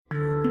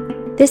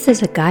This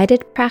is a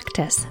guided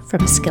practice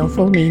from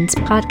Skillful Means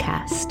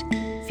podcast,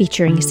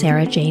 featuring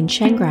Sarah Jane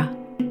Shangra.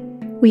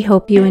 We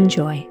hope you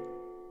enjoy.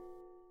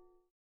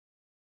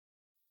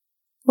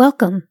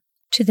 Welcome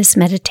to this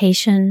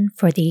meditation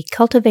for the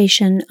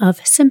cultivation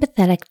of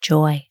sympathetic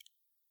joy.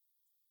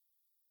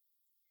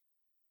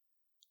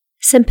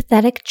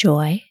 Sympathetic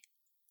joy,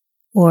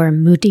 or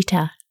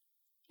mudita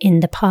in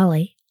the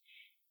Pali,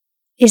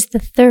 is the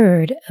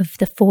third of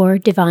the four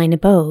divine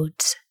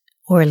abodes,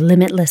 or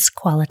limitless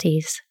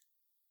qualities,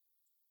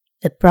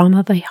 the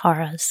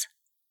Brahma-viharas.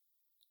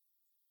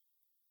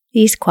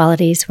 These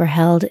qualities were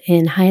held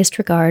in highest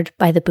regard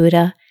by the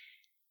Buddha,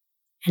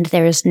 and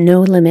there is no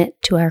limit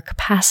to our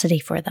capacity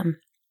for them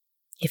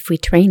if we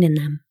train in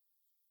them.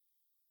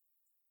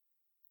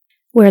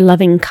 Where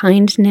loving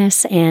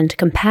kindness and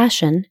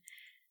compassion,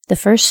 the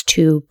first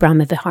two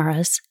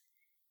Brahma-viharas,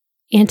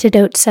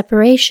 antidote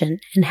separation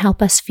and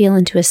help us feel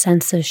into a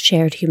sense of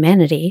shared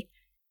humanity,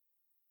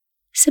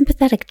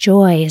 sympathetic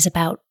joy is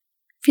about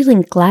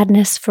feeling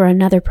gladness for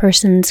another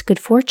person's good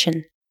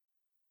fortune,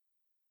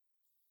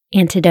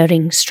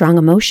 antidoting strong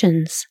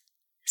emotions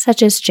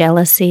such as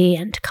jealousy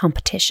and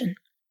competition.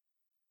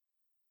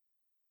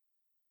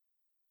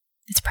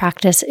 This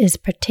practice is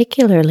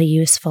particularly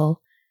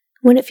useful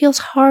when it feels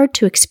hard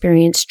to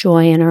experience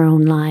joy in our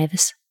own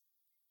lives,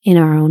 in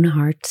our own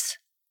hearts.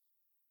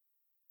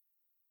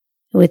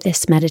 With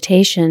this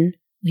meditation,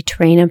 we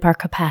train up our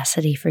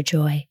capacity for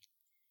joy,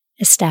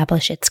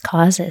 establish its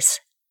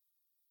causes,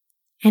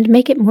 and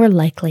make it more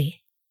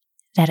likely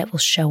that it will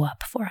show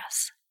up for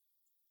us.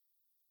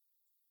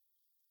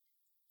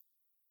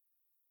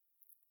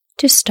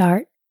 To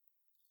start,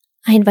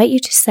 I invite you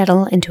to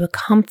settle into a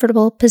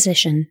comfortable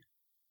position,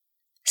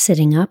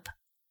 sitting up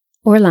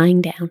or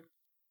lying down.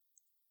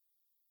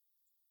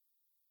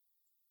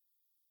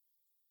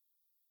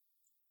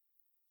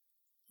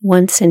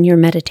 Once in your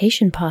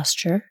meditation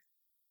posture,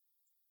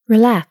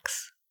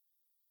 relax.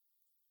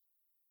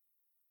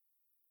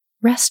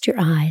 Rest your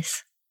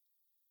eyes,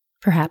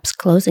 perhaps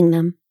closing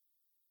them.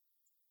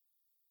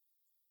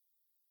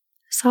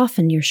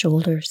 Soften your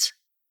shoulders.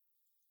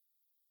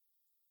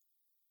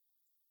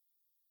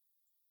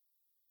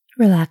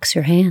 Relax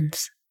your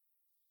hands.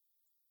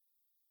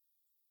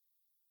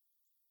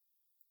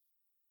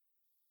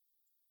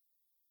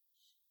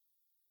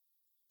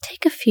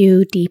 Take a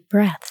few deep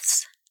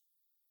breaths,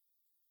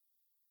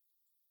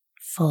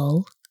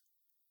 full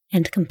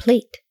and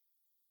complete.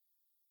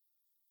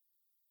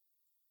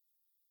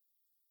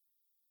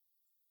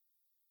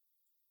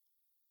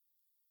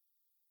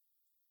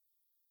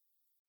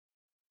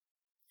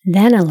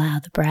 Then allow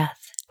the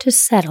breath to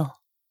settle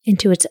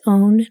into its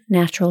own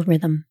natural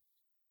rhythm.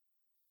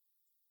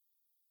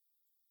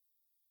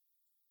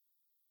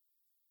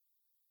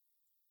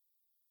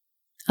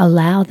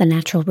 Allow the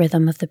natural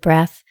rhythm of the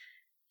breath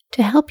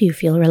to help you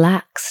feel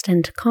relaxed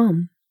and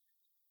calm.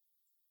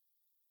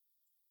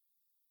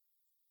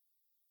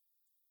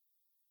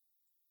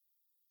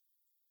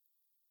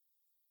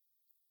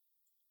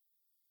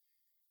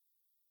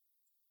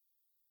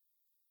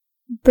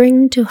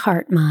 Bring to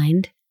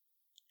heart-mind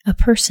a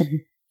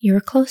person you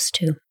are close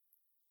to,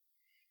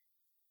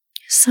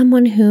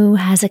 someone who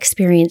has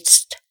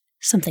experienced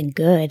something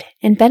good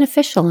and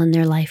beneficial in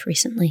their life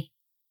recently.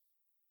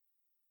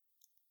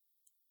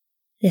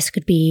 This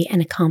could be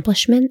an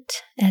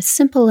accomplishment as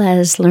simple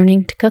as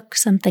learning to cook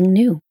something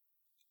new.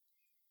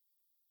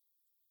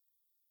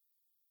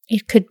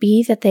 It could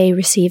be that they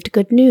received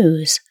good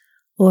news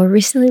or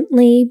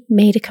recently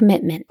made a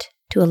commitment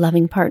to a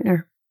loving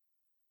partner.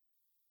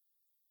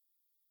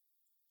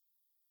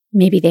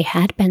 Maybe they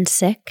had been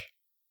sick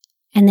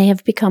and they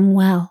have become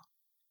well.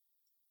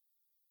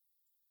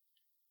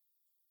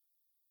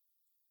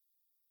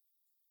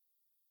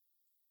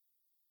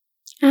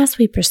 As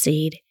we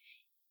proceed,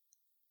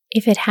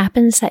 if it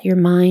happens that your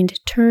mind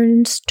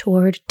turns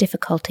toward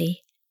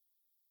difficulty,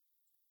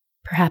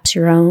 perhaps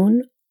your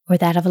own or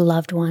that of a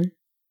loved one,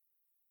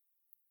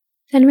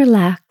 then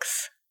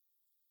relax.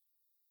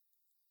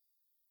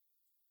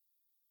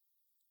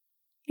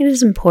 It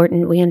is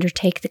important we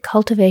undertake the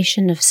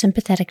cultivation of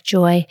sympathetic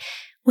joy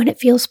when it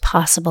feels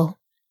possible,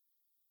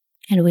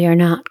 and we are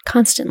not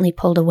constantly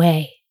pulled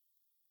away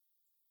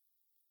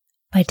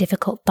by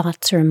difficult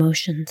thoughts or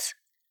emotions.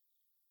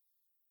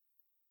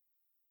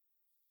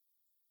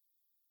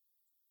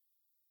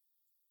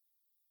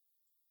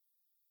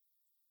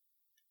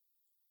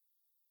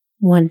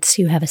 Once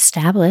you have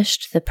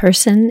established the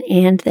person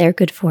and their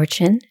good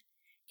fortune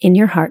in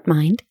your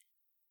heart-mind,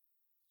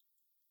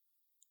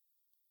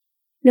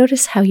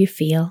 notice how you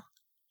feel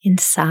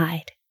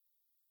inside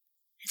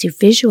as you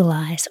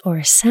visualize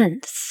or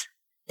sense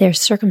their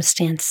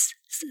circumstances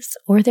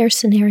or their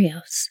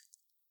scenarios.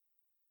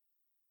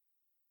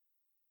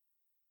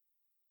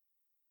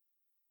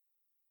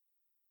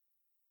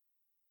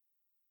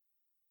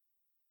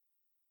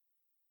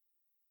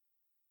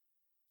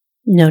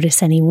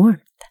 Notice any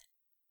warmth,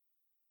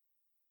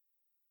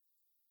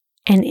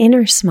 an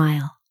inner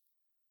smile,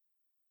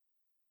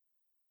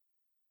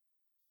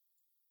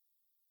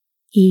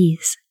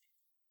 ease,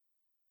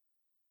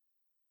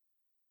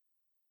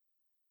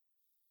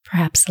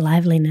 perhaps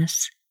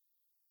liveliness.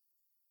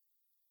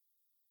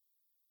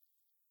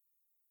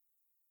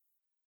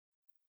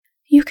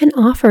 You can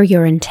offer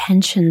your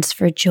intentions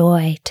for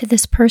joy to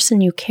this person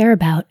you care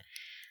about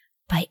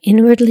by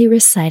inwardly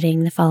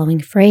reciting the following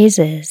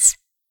phrases,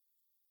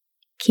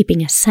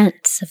 keeping a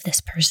sense of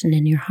this person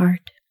in your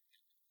heart.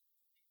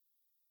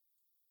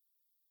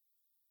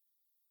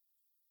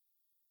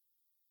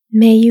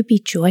 May you be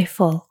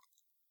joyful.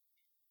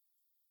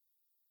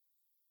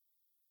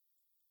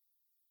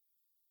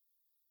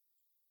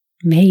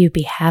 May you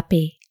be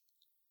happy.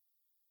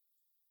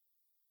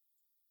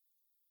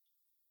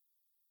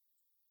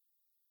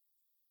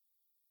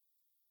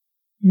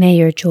 May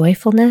your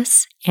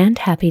joyfulness and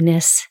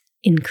happiness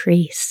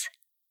increase.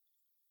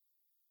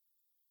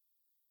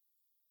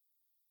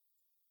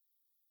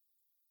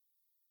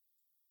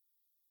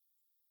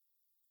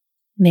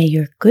 May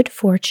your good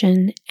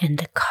fortune and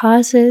the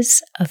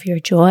causes of your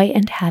joy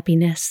and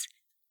happiness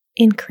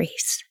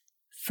increase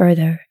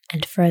further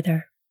and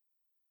further.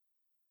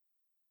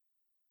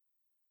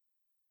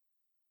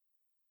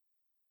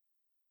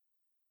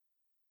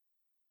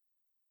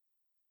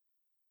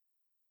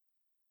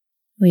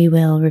 We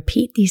will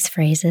repeat these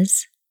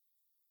phrases.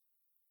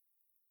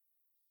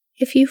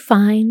 If you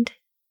find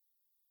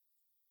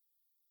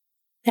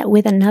that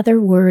with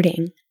another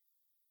wording,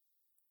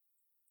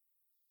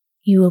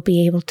 you will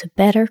be able to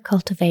better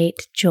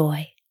cultivate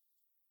joy,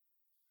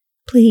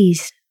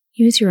 please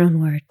use your own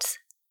words.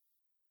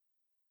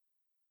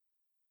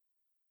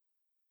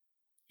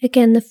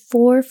 Again, the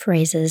 4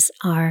 phrases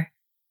are: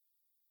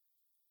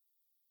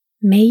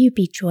 may you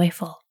be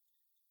joyful.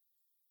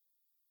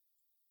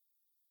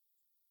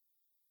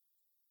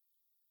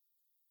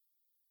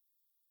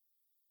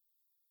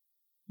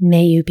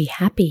 May you be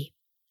happy.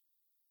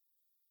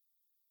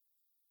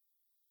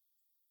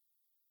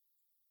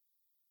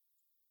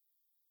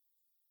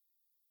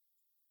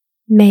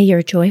 May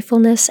your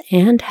joyfulness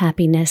and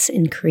happiness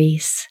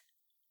increase.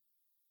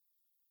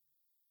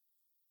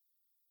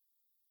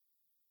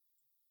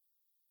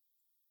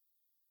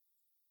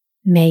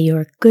 May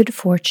your good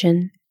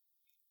fortune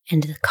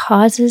and the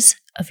causes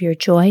of your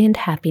joy and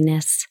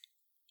happiness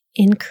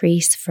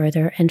increase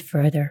further and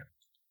further.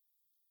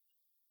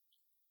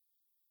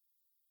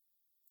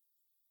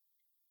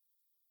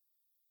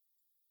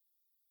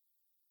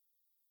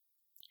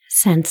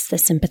 Sense the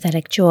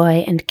sympathetic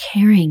joy and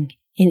caring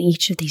in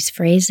each of these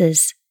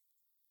phrases.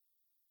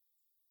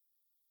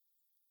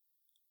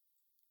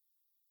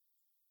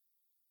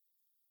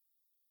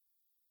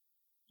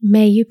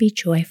 May you be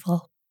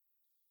joyful.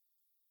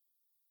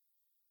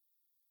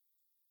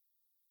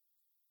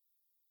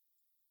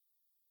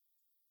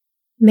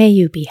 May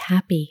you be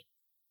happy.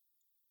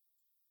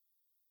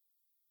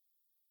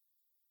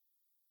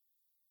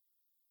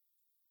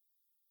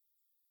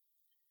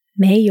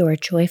 May your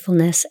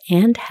joyfulness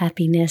and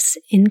happiness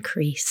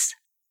increase.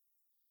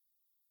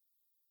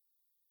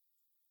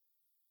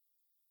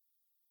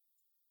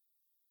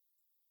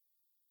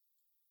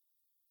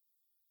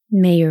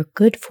 May your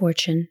good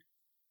fortune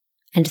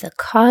and the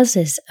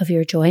causes of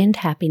your joy and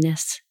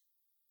happiness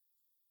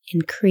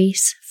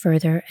increase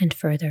further and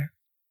further.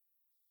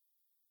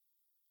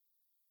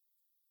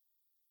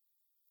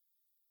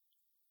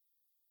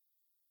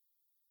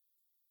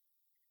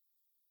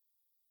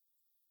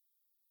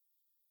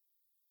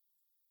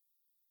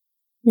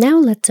 Now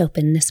let's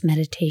open this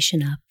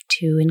meditation up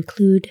to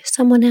include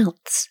someone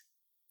else.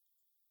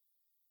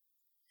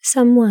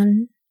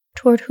 Someone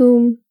toward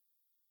whom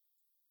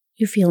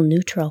you feel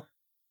neutral.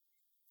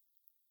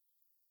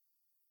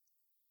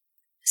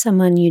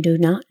 Someone you do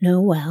not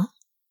know well.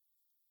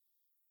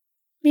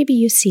 Maybe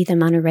you see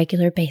them on a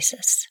regular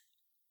basis,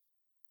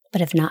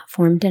 but have not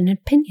formed an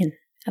opinion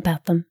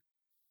about them.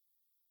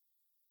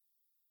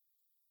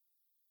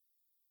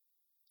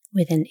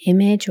 With an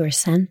image or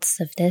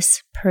sense of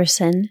this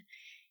person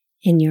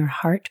in your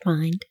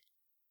heart-mind,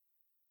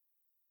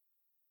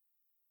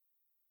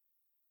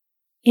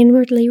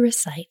 inwardly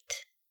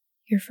recite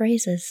your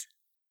phrases.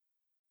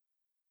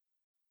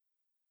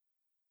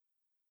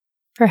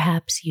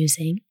 Perhaps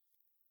using,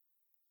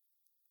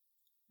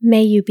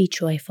 may you be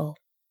joyful.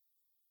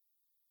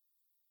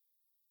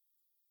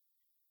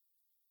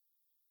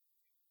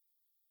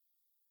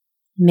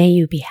 May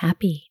you be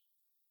happy.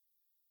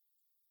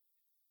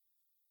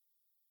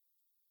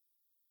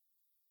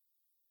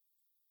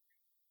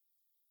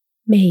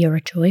 May your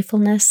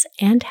joyfulness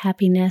and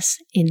happiness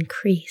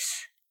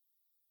increase.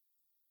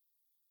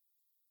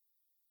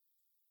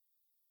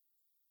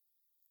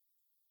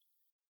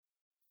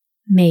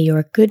 May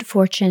your good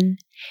fortune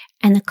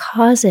and the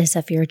causes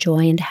of your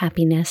joy and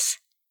happiness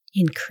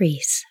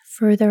increase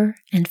further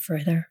and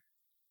further.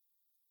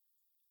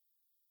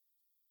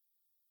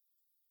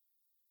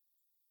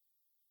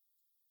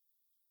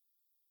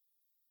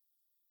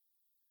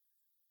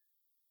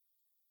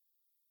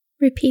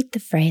 Repeat the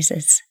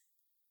phrases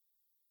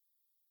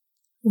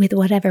with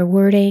whatever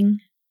wording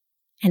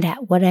and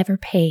at whatever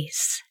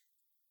pace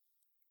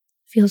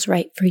feels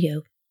right for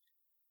you.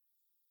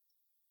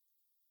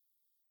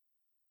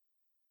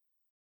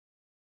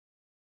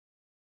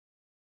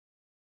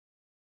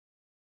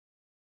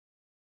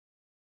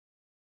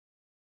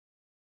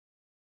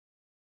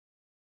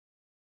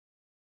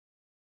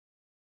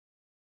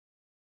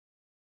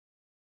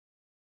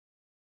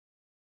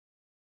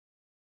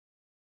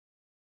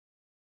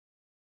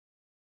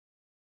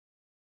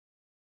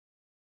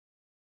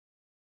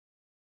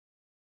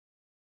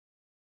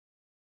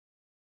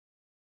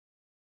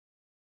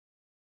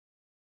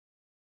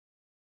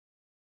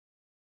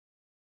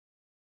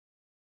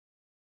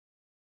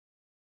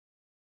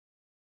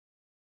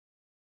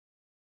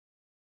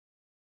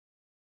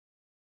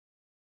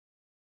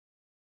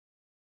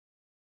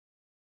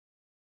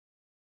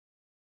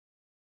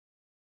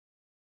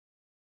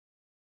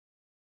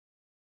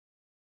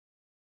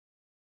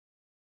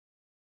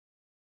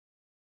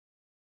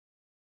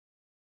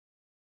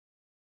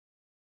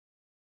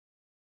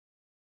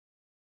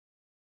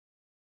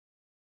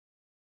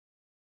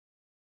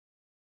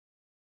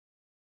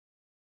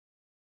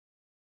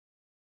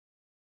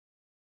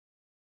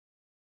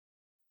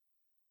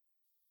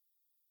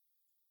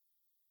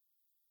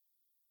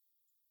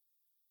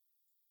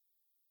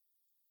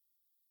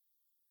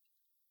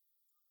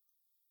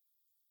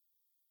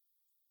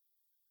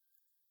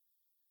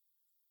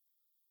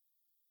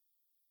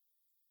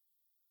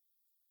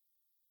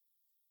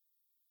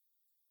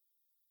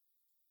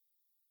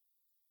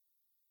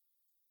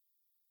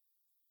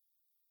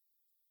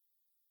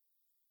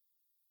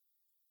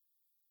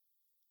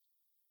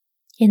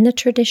 In the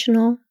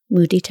traditional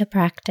mudita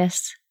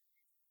practice,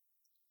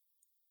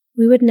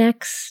 we would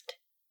next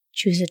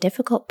choose a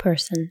difficult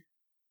person,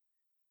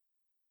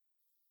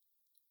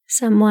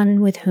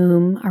 someone with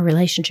whom our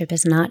relationship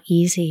is not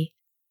easy.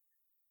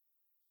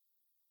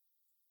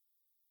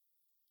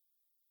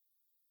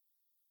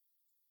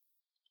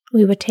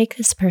 We would take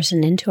this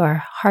person into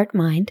our heart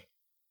mind,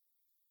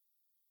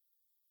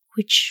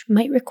 which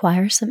might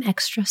require some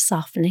extra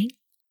softening.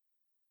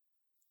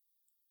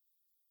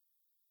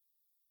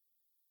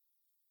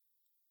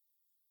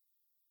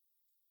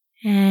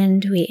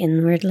 And we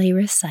inwardly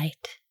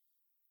recite,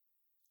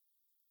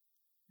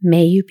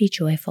 "May you be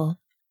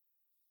joyful.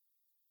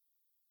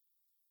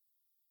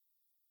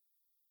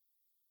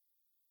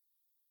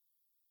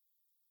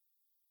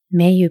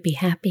 May you be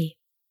happy.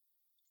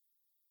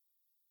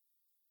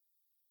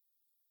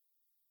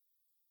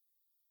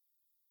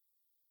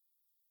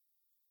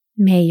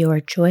 May your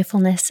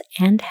joyfulness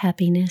and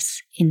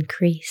happiness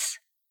increase.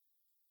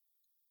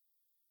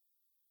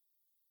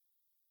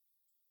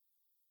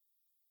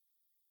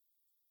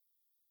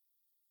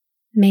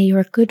 May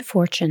your good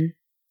fortune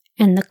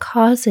and the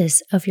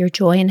causes of your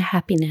joy and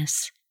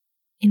happiness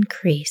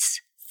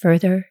increase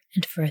further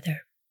and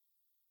further."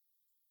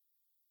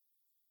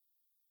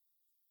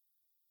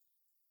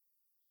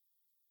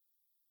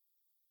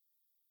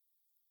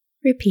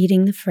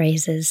 Repeating the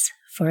phrases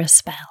for a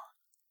spell.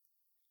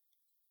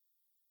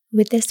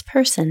 With this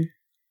person,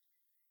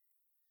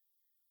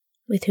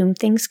 with whom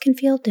things can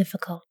feel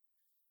difficult,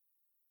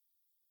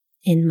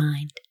 in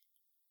mind.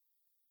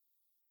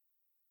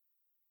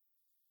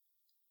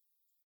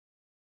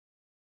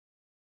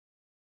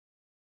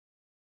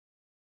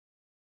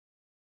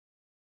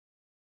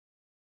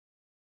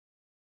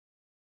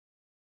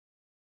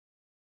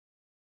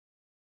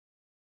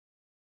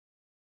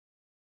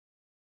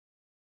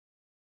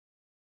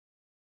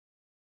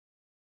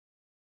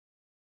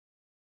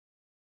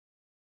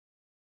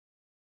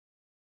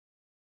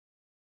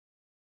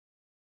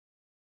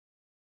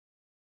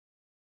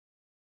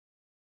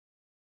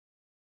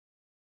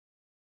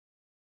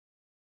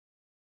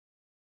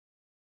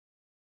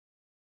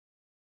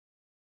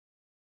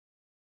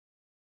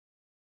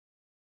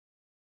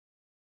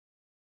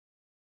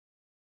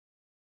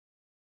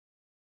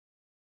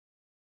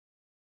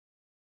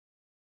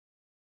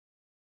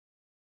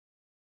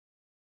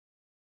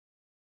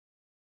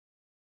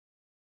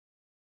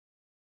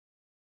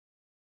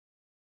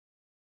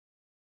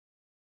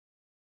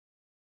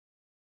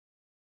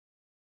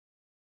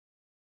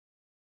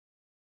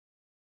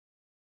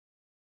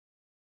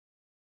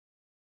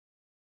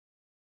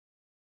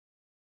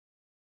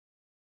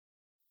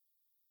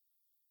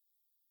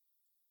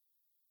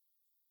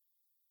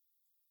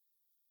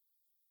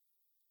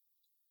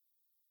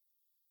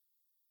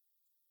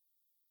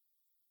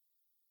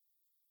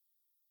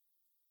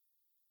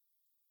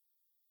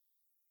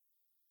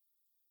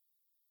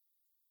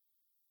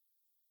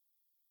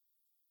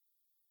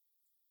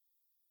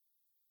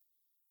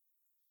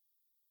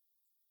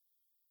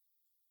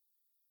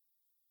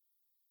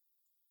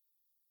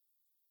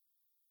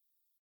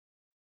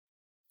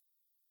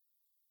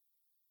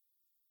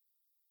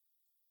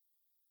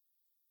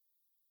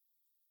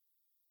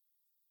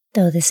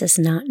 Though this is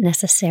not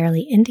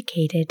necessarily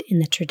indicated in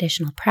the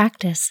traditional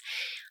practice,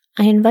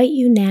 I invite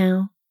you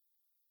now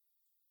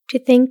to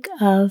think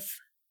of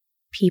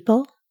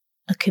people,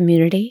 a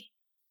community,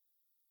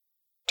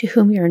 to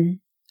whom your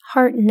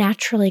heart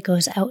naturally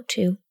goes out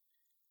to,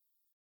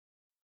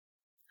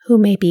 who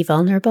may be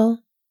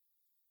vulnerable,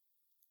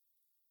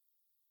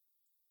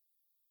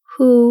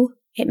 who,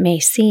 it may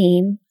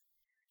seem,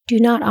 do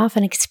not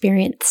often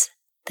experience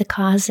the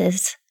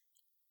causes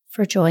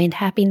for joy and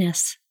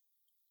happiness.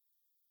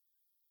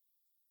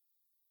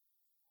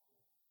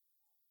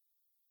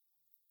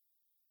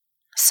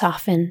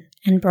 Soften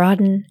and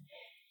broaden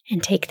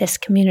and take this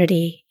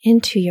community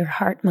into your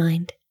heart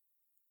mind.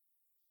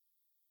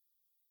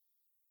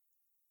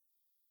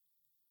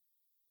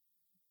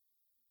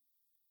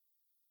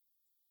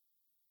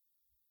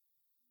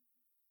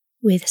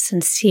 With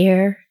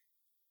sincere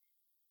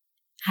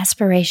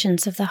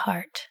aspirations of the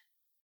heart,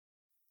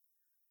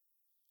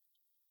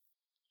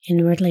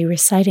 inwardly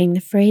reciting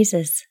the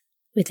phrases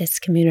with this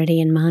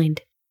community in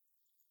mind.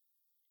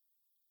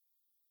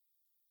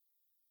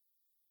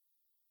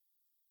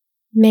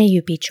 May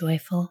you be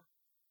joyful.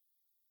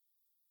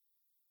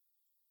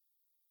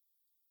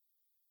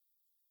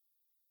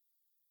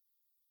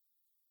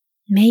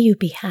 May you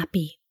be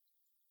happy.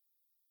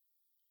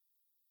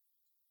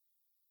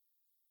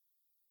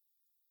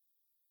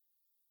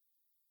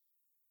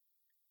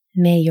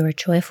 May your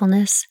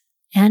joyfulness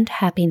and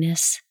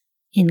happiness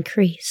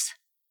increase.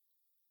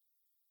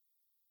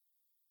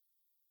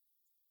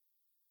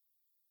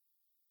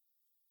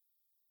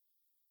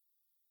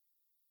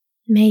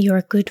 May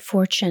your good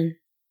fortune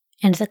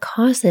and the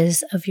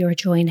causes of your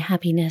joy and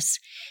happiness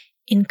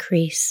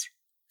increase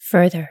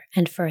further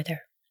and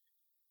further.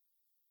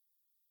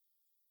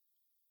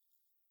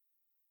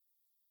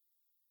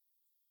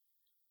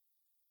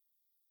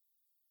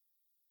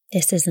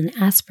 This is an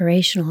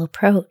aspirational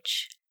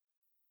approach.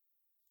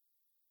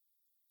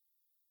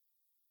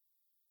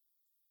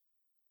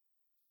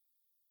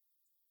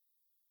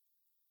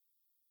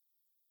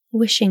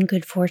 wishing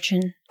good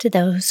fortune to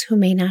those who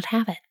may not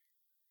have it.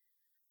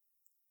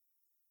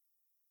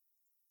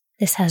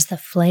 This has the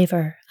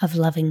flavor of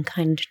loving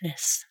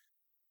kindness.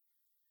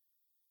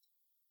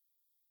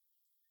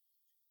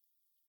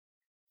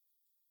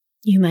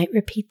 You might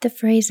repeat the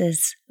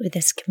phrases with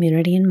this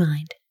community in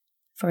mind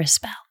for a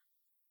spell.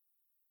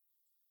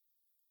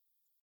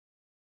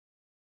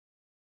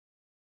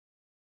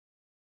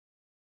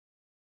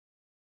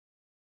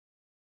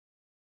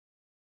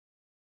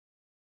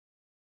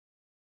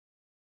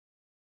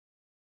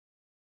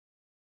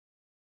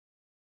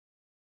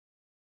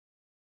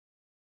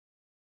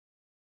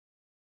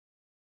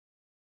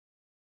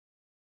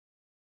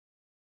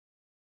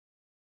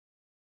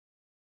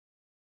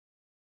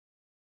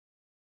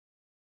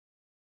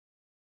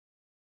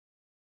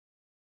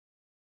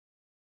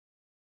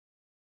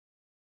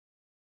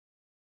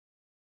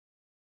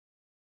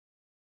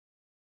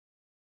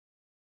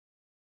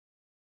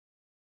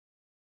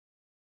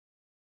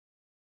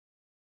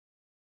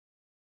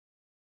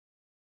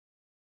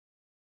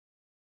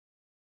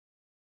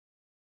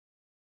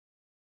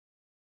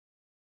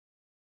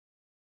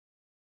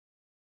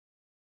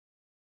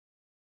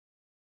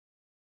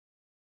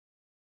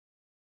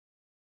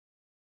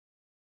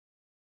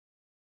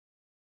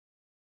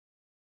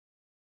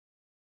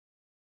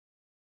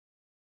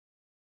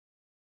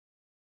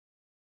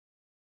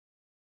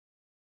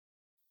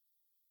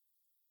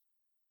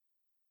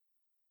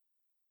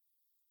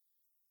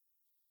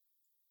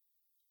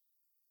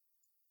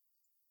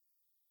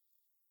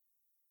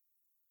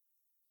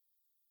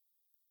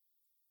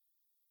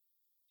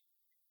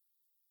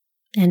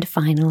 And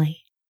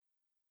finally,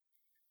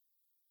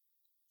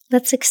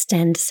 let's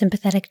extend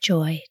sympathetic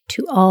joy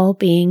to all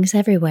beings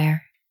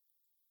everywhere,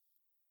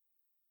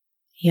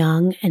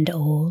 young and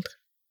old,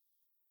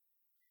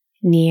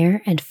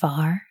 near and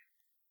far,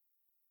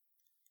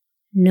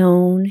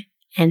 known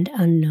and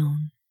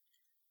unknown.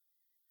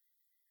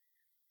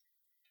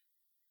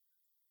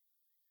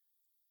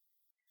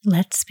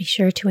 Let's be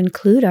sure to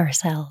include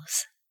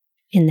ourselves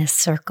in this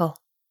circle.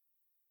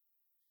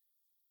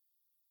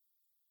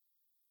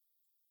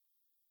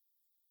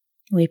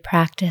 We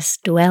practice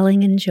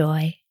dwelling in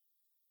joy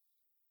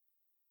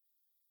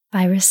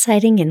by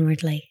reciting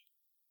inwardly,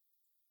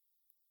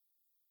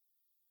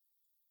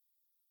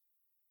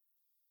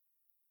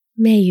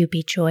 "May you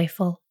be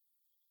joyful.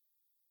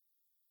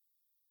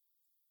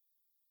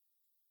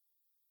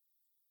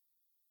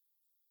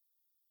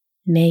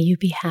 May you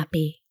be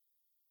happy.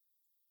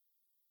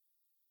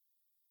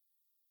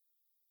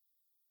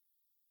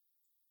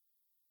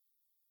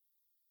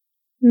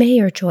 May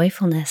your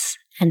joyfulness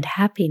and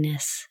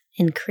happiness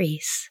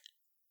increase.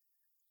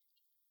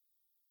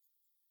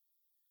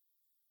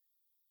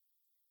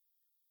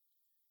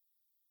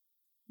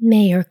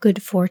 May your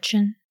good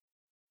fortune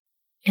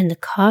and the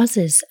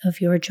causes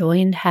of your joy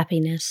and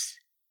happiness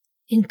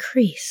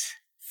increase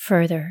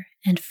further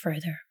and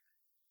further."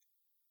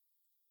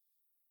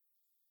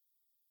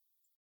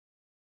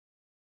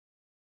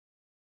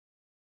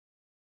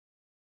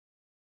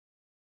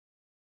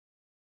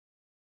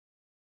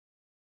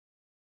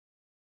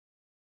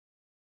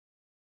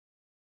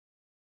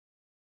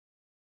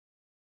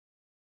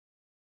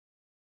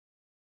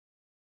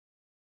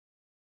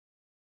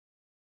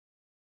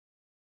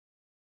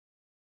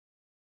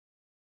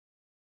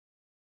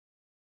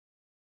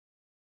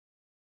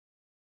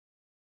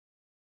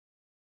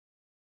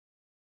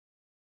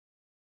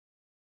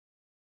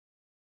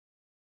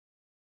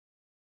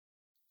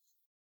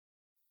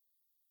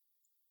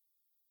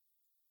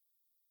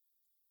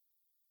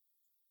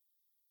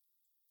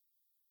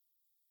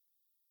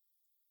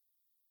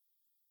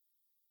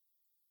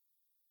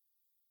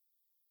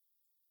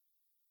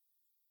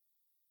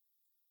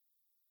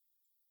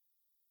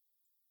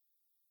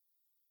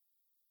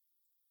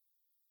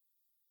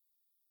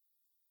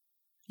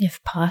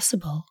 If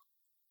possible,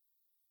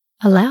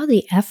 allow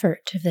the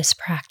effort of this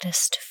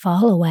practice to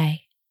fall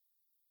away.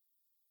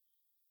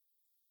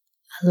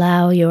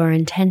 Allow your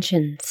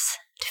intentions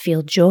to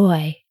feel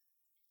joy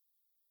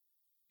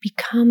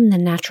become the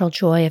natural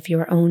joy of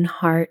your own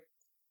heart.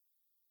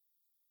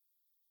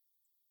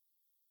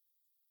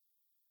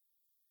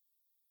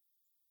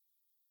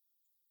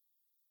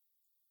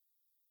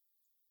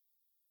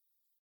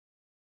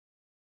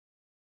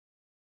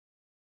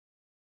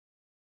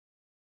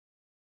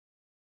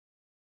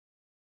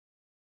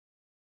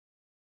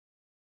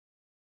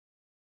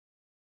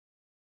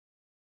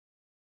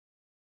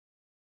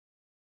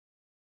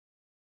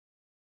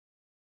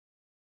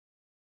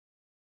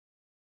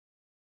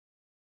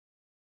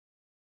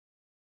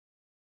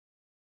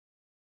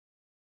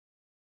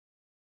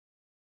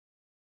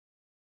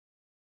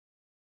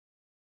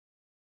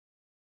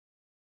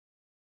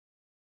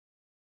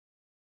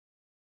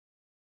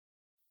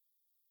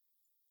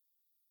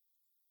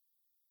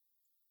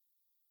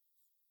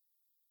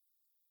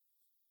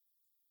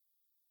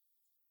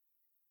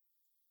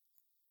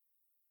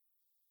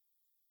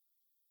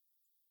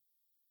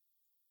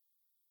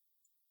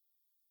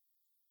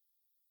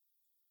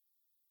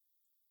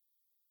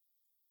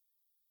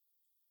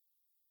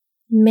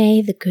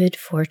 May the good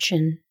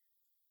fortune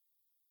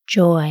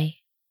joy,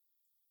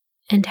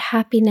 and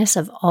happiness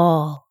of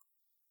all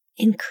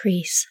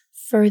increase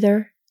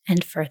further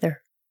and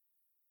further.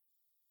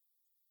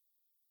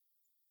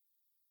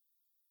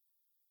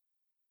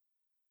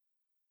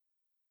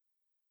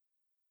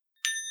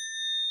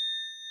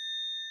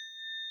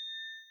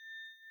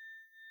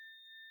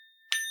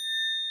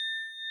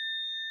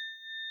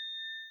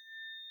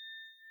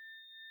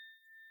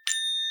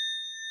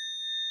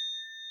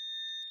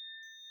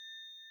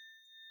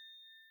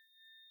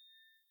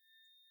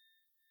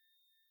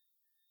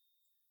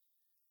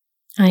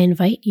 I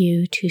invite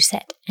you to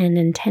set an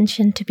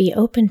intention to be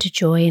open to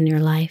joy in your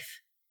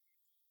life.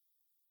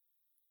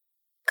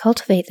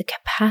 Cultivate the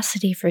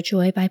capacity for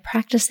joy by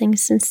practicing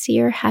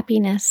sincere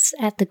happiness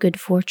at the good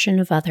fortune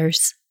of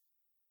others.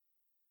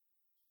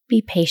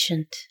 Be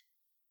patient.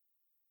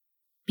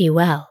 Be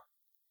well.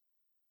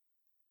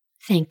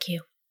 Thank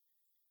you.